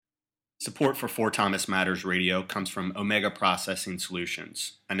Support for For Thomas Matters Radio comes from Omega Processing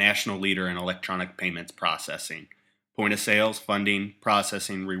Solutions, a national leader in electronic payments processing. Point of sales, funding,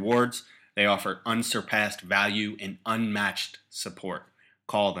 processing, rewards, they offer unsurpassed value and unmatched support.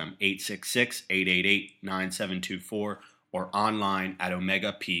 Call them 866-888-9724 or online at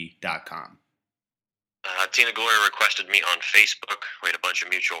omegap.com. Tina Gloria requested me on Facebook. We had a bunch of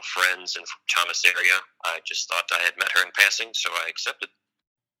mutual friends in the Thomas area. I just thought I had met her in passing, so I accepted.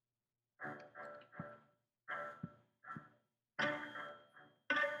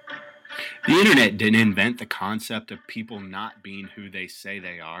 The internet didn't invent the concept of people not being who they say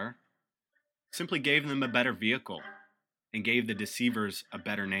they are. It simply gave them a better vehicle and gave the deceivers a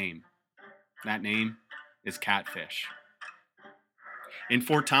better name. That name is catfish. In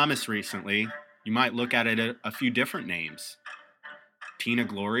Fort Thomas recently, you might look at it a few different names. Tina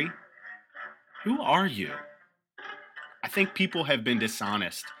Glory? Who are you? I think people have been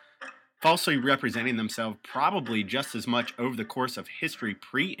dishonest, falsely representing themselves probably just as much over the course of history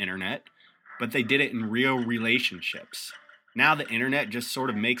pre-internet, but they did it in real relationships. Now the internet just sort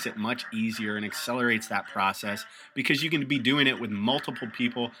of makes it much easier and accelerates that process because you can be doing it with multiple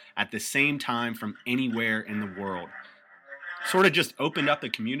people at the same time from anywhere in the world. Sort of just opened up the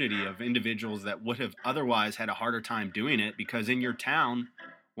community of individuals that would have otherwise had a harder time doing it because in your town,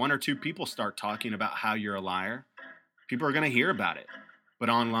 one or two people start talking about how you're a liar. People are going to hear about it. But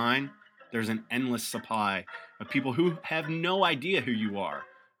online, there's an endless supply of people who have no idea who you are,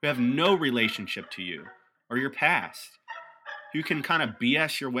 who have no relationship to you or your past, who can kind of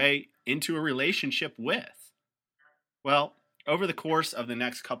BS your way into a relationship with. Well, over the course of the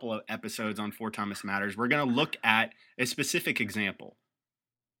next couple of episodes on For Thomas Matters, we're going to look at a specific example.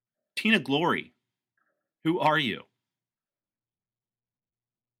 Tina Glory, who are you?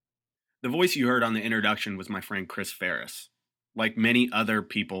 The voice you heard on the introduction was my friend Chris Ferris. Like many other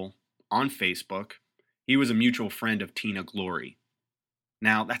people on Facebook, he was a mutual friend of Tina Glory.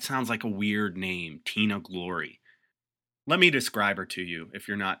 Now, that sounds like a weird name, Tina Glory. Let me describe her to you if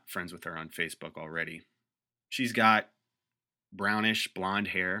you're not friends with her on Facebook already. She's got brownish blonde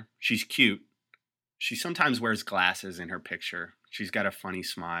hair. She's cute. She sometimes wears glasses in her picture. She's got a funny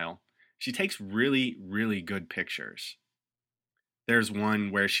smile. She takes really, really good pictures. There's one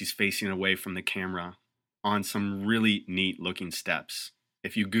where she's facing away from the camera on some really neat looking steps.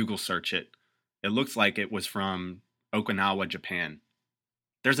 If you Google search it, it looks like it was from Okinawa, Japan.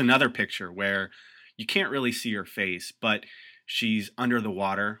 There's another picture where you can't really see her face, but she's under the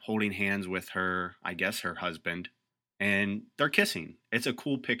water holding hands with her, I guess her husband, and they're kissing. It's a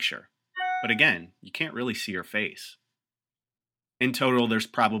cool picture. But again, you can't really see her face. In total, there's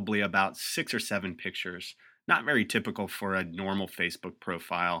probably about 6 or 7 pictures. Not very typical for a normal Facebook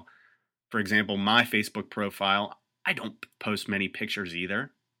profile. For example, my Facebook profile, I don't post many pictures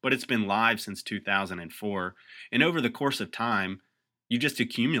either, but it's been live since 2004. And over the course of time, you just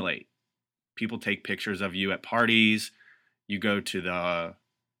accumulate. People take pictures of you at parties. You go to the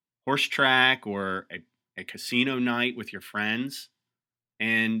horse track or a casino night with your friends.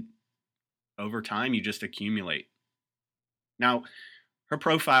 And over time, you just accumulate. Now, her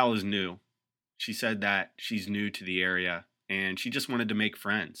profile is new. She said that she's new to the area and she just wanted to make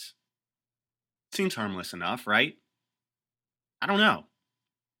friends. Seems harmless enough, right? I don't know.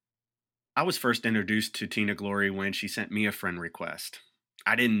 I was first introduced to Tina Glory when she sent me a friend request.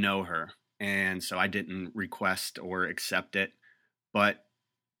 I didn't know her, and so I didn't request or accept it, but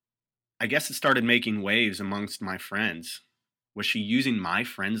I guess it started making waves amongst my friends. Was she using my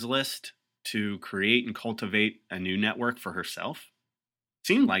friends list to create and cultivate a new network for herself?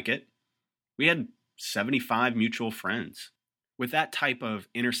 Seemed like it. We had 75 mutual friends. With that type of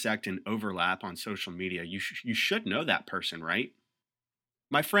intersect and overlap on social media, you should know that person, right?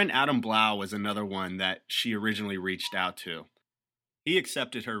 My friend Adam Blau was another one that she originally reached out to. He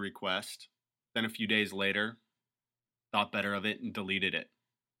accepted her request, then a few days later, thought better of it and deleted it.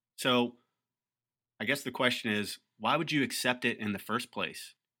 So, I guess the question is, why would you accept it in the first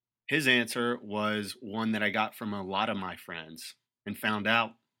place? His answer was one that I got from a lot of my friends and found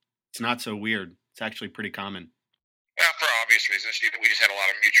out it's not so weird. It's actually pretty common. Yeah, for obvious reasons. We just had a lot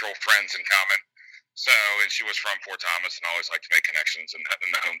of mutual friends in common. So, and she was from Fort Thomas and always liked to make connections in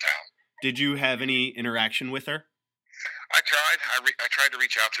the hometown. Did you have any interaction with her? I tried. I tried to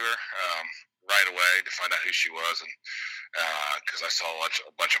reach out to her right away to find out who she was, and because I saw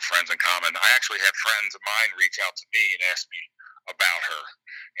a bunch of friends in common. I actually had friends of mine reach out to me and ask me about her,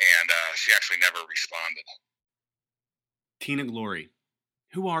 and she actually never responded. Tina Glory,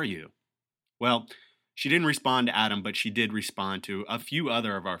 who are you? Well, she didn't respond to Adam, but she did respond to a few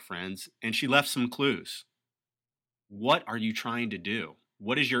other of our friends, and she left some clues. What are you trying to do?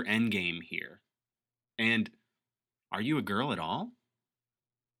 What is your end game here? And are you a girl at all?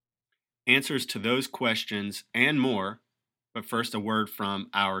 Answers to those questions and more, but first a word from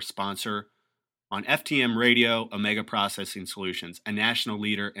our sponsor on FTM Radio, Omega Processing Solutions, a national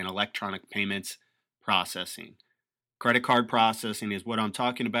leader in electronic payments processing. Credit card processing is what I'm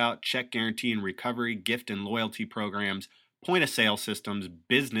talking about, check guarantee and recovery, gift and loyalty programs, point of sale systems,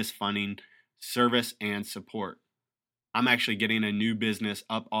 business funding, service, and support. I'm actually getting a new business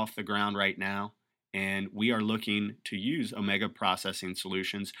up off the ground right now, and we are looking to use Omega Processing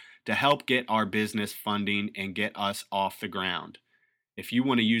Solutions to help get our business funding and get us off the ground. If you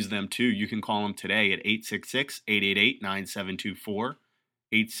want to use them too, you can call them today at 866-888-9724,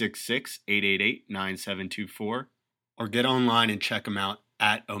 866-888-9724, or get online and check them out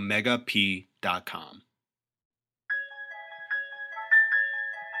at omegap.com.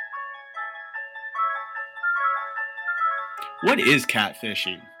 What is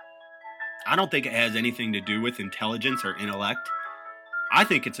catfishing? I don't think it has anything to do with intelligence or intellect. I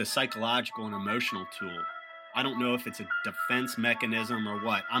think it's a psychological and emotional tool. I don't know if it's a defense mechanism or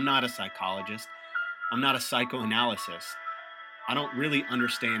what. I'm not a psychologist. I'm not a psychoanalyst. I don't really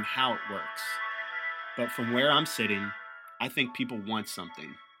understand how it works. But from where I'm sitting, I think people want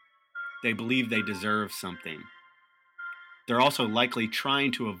something. They believe they deserve something. They're also likely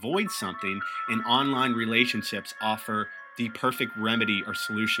trying to avoid something, and online relationships offer the perfect remedy or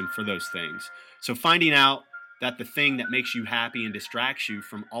solution for those things. So finding out that the thing that makes you happy and distracts you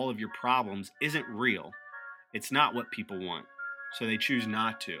from all of your problems isn't real. It's not what people want, so they choose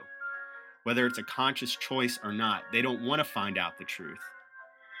not to. Whether it's a conscious choice or not, they don't want to find out the truth,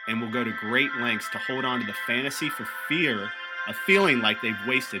 and will go to great lengths to hold on to the fantasy for fear of feeling like they've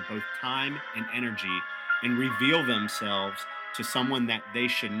wasted both time and energy and reveal themselves to someone that they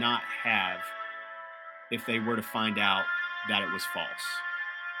should not have if they were to find out that it was false.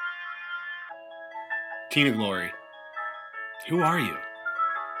 Tina Glory, who are you?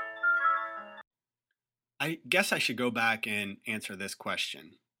 I guess I should go back and answer this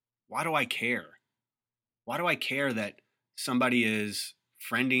question. Why do I care? Why do I care that somebody is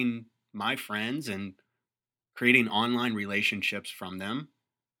friending my friends and creating online relationships from them?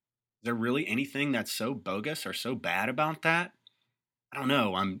 Is there really anything that's so bogus or so bad about that? I don't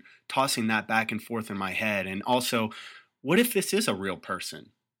know. I'm tossing that back and forth in my head. And also, what if this is a real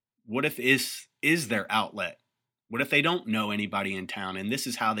person? What if is their outlet? What if they don't know anybody in town and this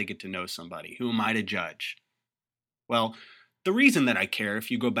is how they get to know somebody? Who am I to judge? Well, the reason that I care,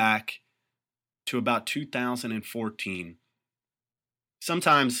 if you go back to about 2014,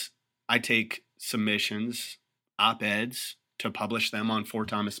 sometimes I take submissions, op-eds, to publish them on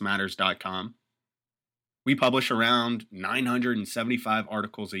 4thomasmatters.com. We publish around 975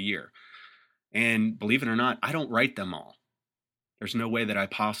 articles a year. And believe it or not, I don't write them all. There's no way that I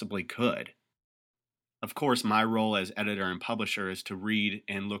possibly could. Of course, my role as editor and publisher is to read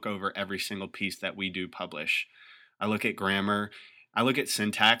and look over every single piece that we do publish. I look at grammar, I look at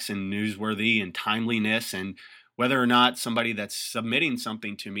syntax and newsworthy and timeliness, and whether or not somebody that's submitting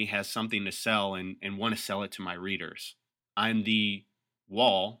something to me has something to sell and want to sell it to my readers. I'm the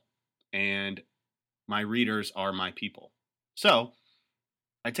wall, and my readers are my people. So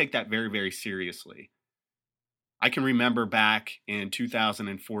I take that very, very seriously. I can remember back in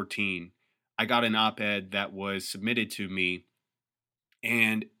 2014, I got an op-ed that was submitted to me,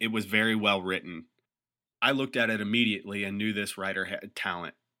 and it was very well written. I looked at it immediately and knew this writer had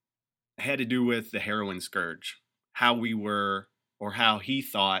talent. It had to do with the heroin scourge, how we were, or how he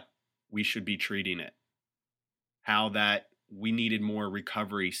thought we should be treating it, how that we needed more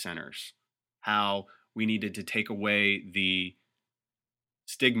recovery centers, how we needed to take away the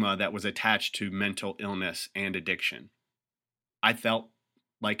stigma that was attached to mental illness and addiction. I felt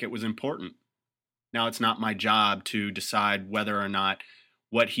like it was important. Now, it's not my job to decide whether or not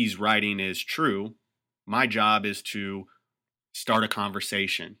what he's writing is true. My job is to start a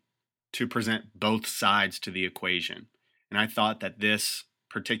conversation, to present both sides to the equation. And I thought that this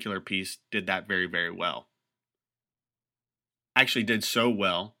particular piece did that very, very well. Actually did so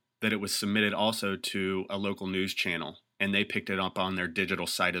well that it was submitted also to a local news channel, and they picked it up on their digital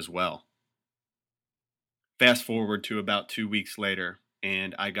site as well. Fast forward to about 2 weeks later,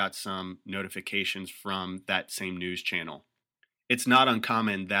 and I got some notifications from that same news channel. It's not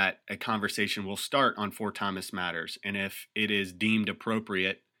uncommon that a conversation will start on 4 Thomas Matters, and if it is deemed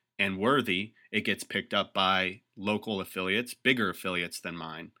appropriate and worthy, it gets picked up by local affiliates, bigger affiliates than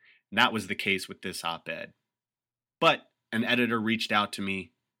mine. And that was the case with this op-ed. But an editor reached out to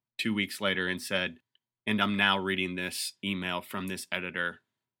me 2 weeks later and said, and I'm now reading this email from this editor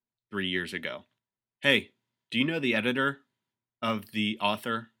 3 years ago. Hey, do you know the editor of the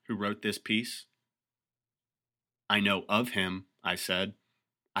author who wrote this piece? I know of him, I said.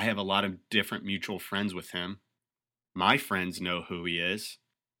 I have a lot of different mutual friends with him. My friends know who he is.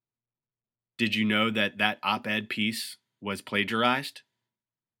 Did you know that that op-ed piece was plagiarized?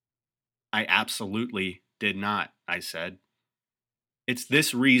 I absolutely did not, I said. It's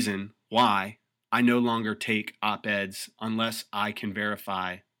this reason why I no longer take op-eds unless I can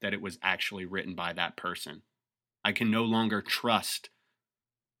verify that it was actually written by that person. I can no longer trust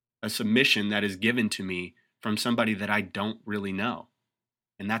a submission that is given to me from somebody that I don't really know.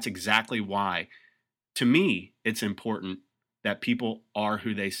 And that's exactly why, to me, it's important that people are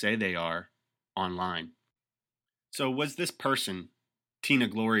who they say they are online. So was this person, Tina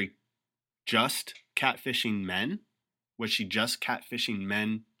Glory, just catfishing men? Was she just catfishing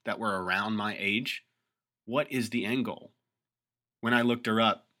men that were around my age? What is the end goal? When I looked her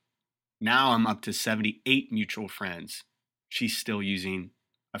up, now I'm up to 78 mutual friends. She's still using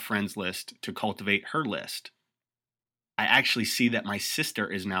a friends list to cultivate her list. I actually see that my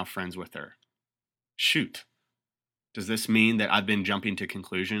sister is now friends with her. Shoot. Does this mean that I've been jumping to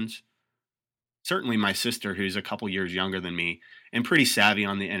conclusions? Certainly my sister, who's a couple years younger than me and pretty savvy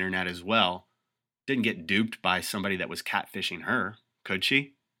on the internet as well, didn't get duped by somebody that was catfishing her, could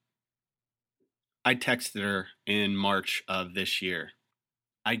she? I texted her in March of this year.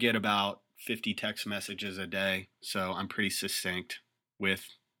 I get about 50 text messages a day, so I'm pretty succinct with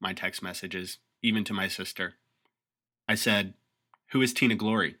my text messages, even to my sister. I said, "Who is Tina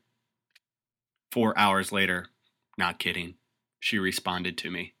Glory?" 4 hours later, not kidding, she responded to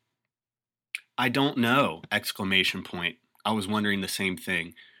me. "I don't know!" Exclamation point. I was wondering the same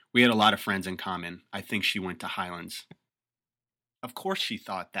thing. We had a lot of friends in common. I think she went to Highlands. Of course she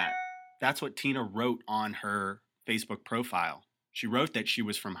thought that. That's what Tina wrote on her Facebook profile. She wrote that she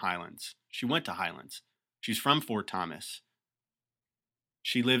was from Highlands. She went to Highlands. She's from Fort Thomas.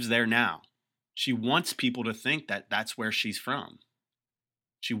 She lives there now. She wants people to think that that's where she's from.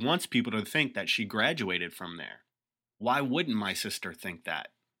 She wants people to think that she graduated from there. Why wouldn't my sister think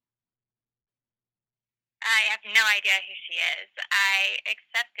that? I have no idea who she is. I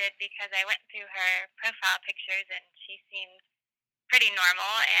accepted because I went through her profile pictures and she seemed pretty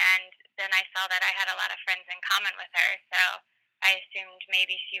normal, and then I saw that I had a lot of friends in common with her, so I assumed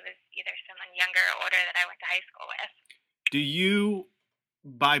maybe she was either someone younger or older that I went to high school with. Do you,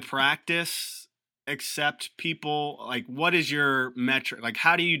 by practice, accept people? Like, what is your metric? Like,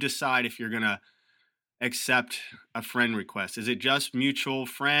 how do you decide if you're going to accept a friend request? Is it just mutual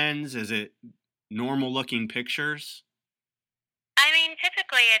friends? Is it normal-looking pictures? I mean,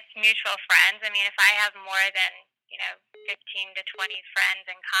 typically it's mutual friends. I mean, if I have more than 15 to 20 friends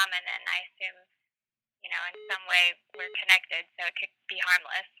in common, then I assume, in some way we're connected, so it could be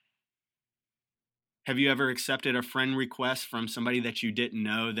harmless. Have you ever accepted a friend request from somebody that you didn't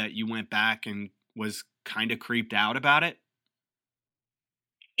know that you went back and was kind of creeped out about it?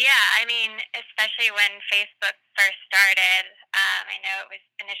 Yeah, I mean, especially when Facebook first started, I know it was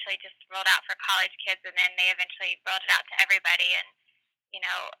initially just rolled out for college kids, and then they eventually rolled it out to everybody, and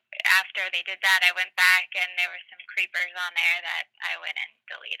after they did that, I went back and there were some creepers on there that I went and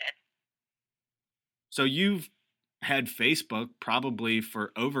deleted. So you've had Facebook probably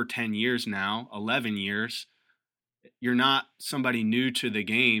for over 10 years now, 11 years. You're not somebody new to the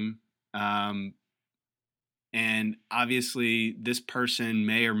game. And obviously this person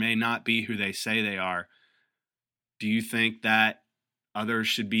may or may not be who they say they are. Do you think that others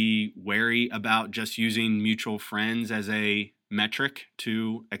should be wary about just using mutual friends as a metric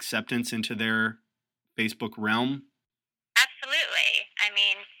to acceptance into their Facebook realm? Absolutely. I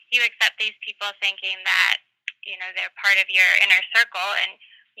mean, you accept these people thinking that, they're part of your inner circle, and,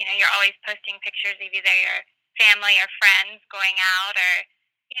 you're always posting pictures of either your family or friends going out, or,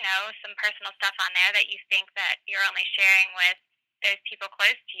 some personal stuff on there that you think that you're only sharing with those people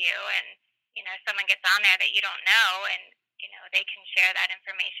close to you, and, someone gets on there that you don't know, and, they can share that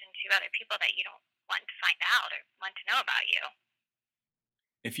information to other people that you don't want to find out or want to know about you.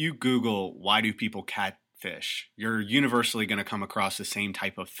 If you Google, why do people catfish, you're universally going to come across the same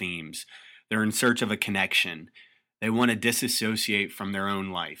type of themes. They're in search of a connection. They want to disassociate from their own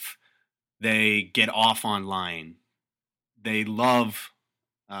life. They get off online. They love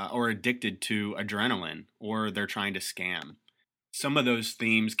or addicted to adrenaline, or they're trying to scam. Some of those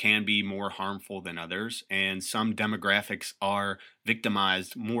themes can be more harmful than others, and some demographics are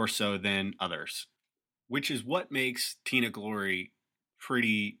victimized more so than others, which is what makes Tina Glory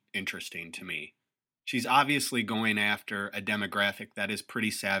pretty interesting to me. She's obviously going after a demographic that is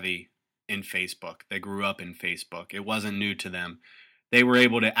pretty savvy in Facebook. They grew up in Facebook. It wasn't new to them. They were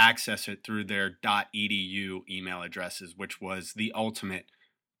able to access it through their .edu email addresses, which was the ultimate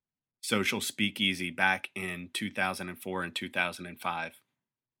social speakeasy back in 2004 and 2005.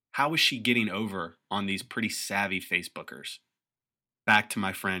 How was she getting over on these pretty savvy Facebookers? Back to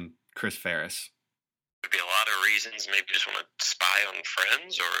my friend Chris Ferris. Could be a lot of reasons. Maybe you just want to spy on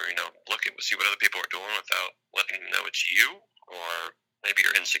friends, or look at see what other people are doing without letting them know it's you. Or maybe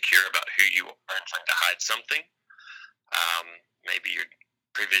you're insecure about who you are and trying to hide something. Maybe you're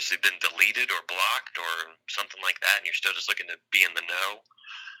previously been deleted or blocked or something like that, and you're still just looking to be in the know.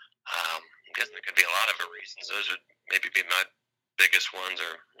 I'm guessing there could be a lot of reasons. Those would maybe be my biggest ones,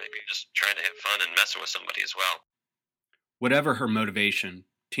 or maybe just trying to have fun and messing with somebody as well. Whatever her motivation,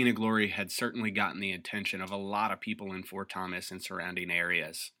 Tina Glory had certainly gotten the attention of a lot of people in Fort Thomas and surrounding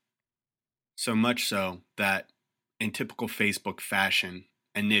areas. So much so that, in typical Facebook fashion,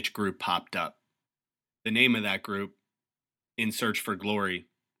 a niche group popped up. The name of that group, In Search for Glory,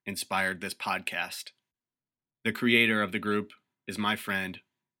 inspired this podcast. The creator of the group is my friend,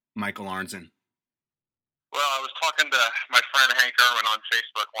 Michael Arnzen. Well, I was talking to my friend Hank Irwin on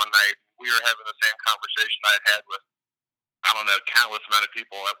Facebook one night. We were having the same conversation I had with, countless amount of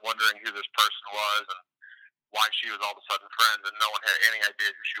people, wondering who this person was and why she was all of a sudden friends, and no one had any idea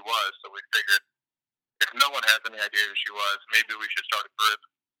who she was. So we figured, if no one has any idea who she was, maybe we should start a group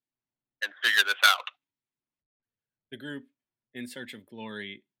and figure this out. The group In Search of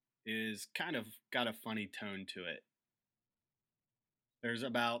Glory is kind of got a funny tone to it. There's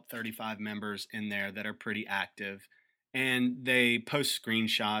about 35 members in there that are pretty active, and they post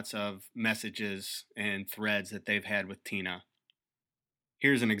screenshots of messages and threads that they've had with Tina.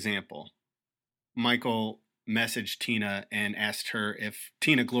 Here's an example. Michael messaged Tina and asked her if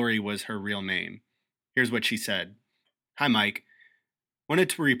Tina Glory was her real name. Here's what she said. Hi, Mike.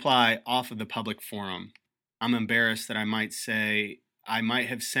 Wanted to reply off of the public forum. I'm embarrassed that I might say I might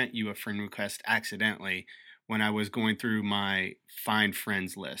have sent you a friend request accidentally when I was going through my find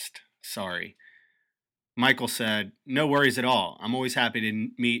friends list. Sorry. Michael said, no worries at all. I'm always happy to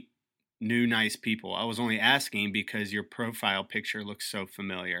meet new nice people. I was only asking because your profile picture looks so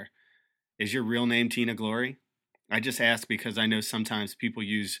familiar. Is your real name Tina Glory? I just asked because I know sometimes people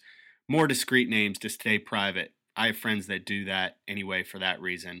use more discreet names to stay private. I have friends that do that anyway for that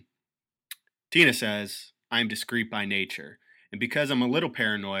reason. Tina says, I'm discreet by nature, and because I'm a little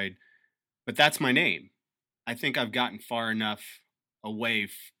paranoid, but that's my name. I think I've gotten far enough away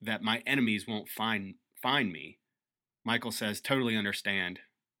that my enemies won't find me. Michael says, totally understand.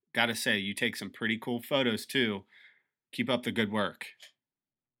 Gotta say, you take some pretty cool photos too. Keep up the good work.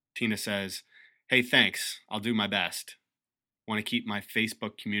 Tina says, hey, thanks. I'll do my best. Want to keep my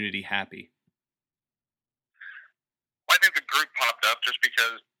Facebook community happy. Well, I think the group popped up just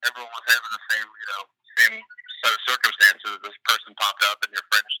because everyone was having the same set of circumstances. This person popped up, and your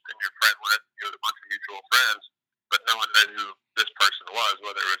friend with you had a bunch of mutual friends, but no one knew who this person was,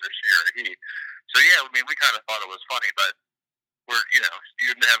 whether it was a she or a he. So yeah, we kind of thought it was funny, but you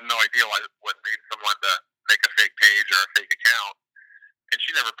have no idea what made someone to make a fake page or a fake account. And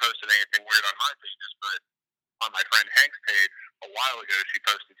she never posted anything weird on my pages, but on my friend Hank's page a while ago, she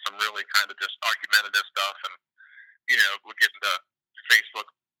posted some really kind of just argumentative stuff, and would get into Facebook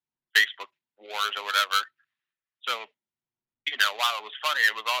wars or whatever. So, while it was funny,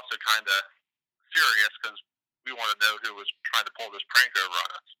 it was also kind of serious because we want to know who was trying to pull this prank over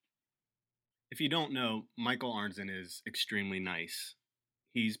on us. If you don't know, Michael Arnzen is extremely nice.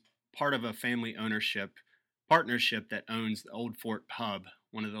 He's part of a family partnership that owns the Old Fort Pub,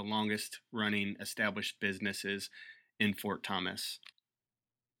 one of the longest running established businesses in Fort Thomas.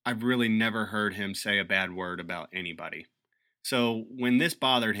 I've really never heard him say a bad word about anybody. So when this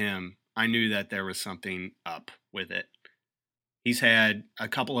bothered him, I knew that there was something up with it. He's had a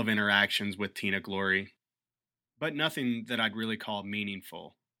couple of interactions with Tina Glory, but nothing that I'd really call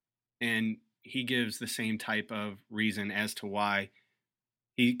meaningful. And he gives the same type of reason as to why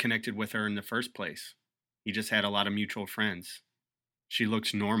he connected with her in the first place. He just had a lot of mutual friends. She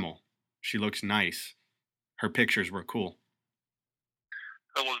looks normal. She looks nice. Her pictures were cool.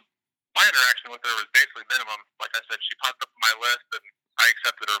 So my interaction with her was basically minimum. Like I said, she popped up on my list, and I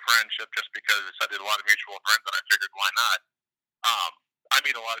accepted her friendship just because I did a lot of mutual friends, and I figured, why not? I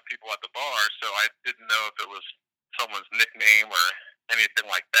meet a lot of people at the bar, so I didn't know if it was someone's nickname or anything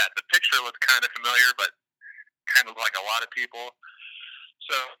like that. The picture looked kind of familiar, but kind of like a lot of people.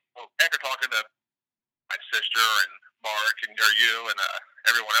 So after talking to my sister and Mark and you and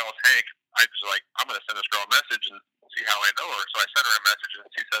everyone else, Hank, I was like, I'm going to send this girl a message and see how I know her. So I sent her a message, and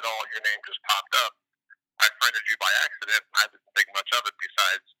she said, oh, your name just popped up. I friended you by accident. I didn't think much of it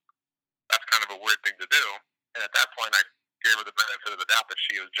besides that's kind of a weird thing to do. And at that point, I gave her the benefit of the doubt that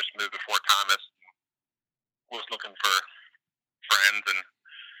she was just moved to Fort Thomas, was looking for friends, and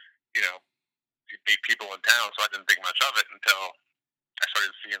you know, you meet people in town. So I didn't think much of it until I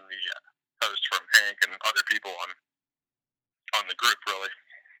started seeing the post from Hank and other people on the group. Really,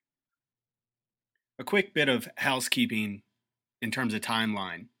 a quick bit of housekeeping in terms of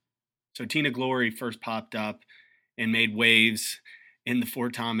timeline. So Tina Glory first popped up and made waves in the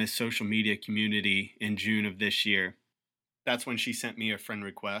Fort Thomas social media community in June of this year. That's when she sent me a friend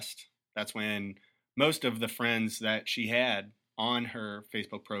request. That's when most of the friends that she had on her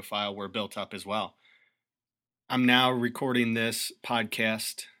Facebook profile were built up as well. I'm now recording this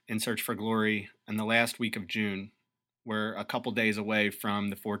podcast in Search for Glory in the last week of June. We're a couple days away from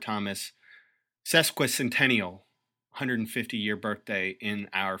the Fort Thomas sesquicentennial 150-year birthday in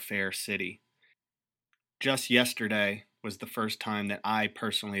our fair city. Just yesterday was the first time that I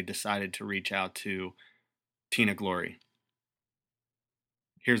personally decided to reach out to Tina Glory.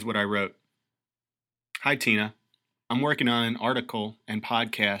 Here's what I wrote. Hi, Tina. I'm working on an article and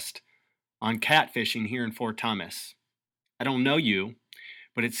podcast on catfishing here in Fort Thomas. I don't know you,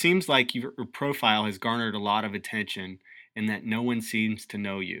 but it seems like your profile has garnered a lot of attention and that no one seems to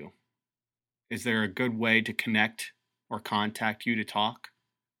know you. Is there a good way to connect or contact you to talk?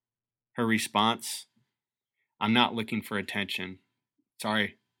 Her response, I'm not looking for attention.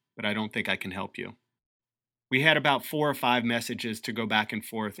 Sorry, but I don't think I can help you. We had about 4 or 5 messages to go back and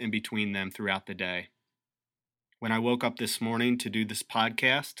forth in between them throughout the day. When I woke up this morning to do this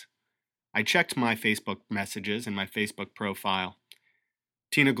podcast, I checked my Facebook messages and my Facebook profile.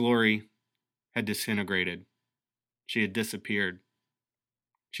 Tina Glory had disintegrated. She had disappeared.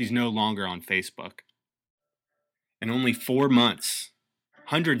 She's no longer on Facebook. In only 4 months,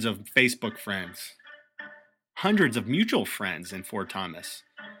 hundreds of Facebook friends, hundreds of mutual friends in Fort Thomas.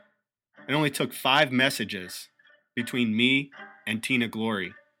 It only took 5 messages between me and Tina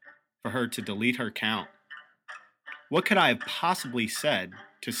Glory for her to delete her account. What could I have possibly said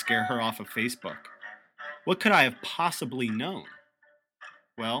to scare her off of Facebook? What could I have possibly known?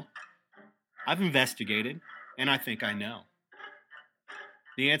 Well, I've investigated, and I think I know.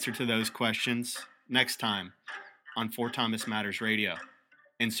 The answer to those questions next time on Fort Thomas Matters Radio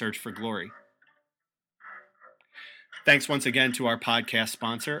in Search for Glory. Thanks once again to our podcast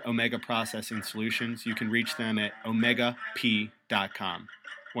sponsor, Omega Processing Solutions. You can reach them at omegap.com.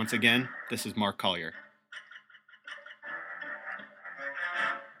 Once again, this is Mark Collier.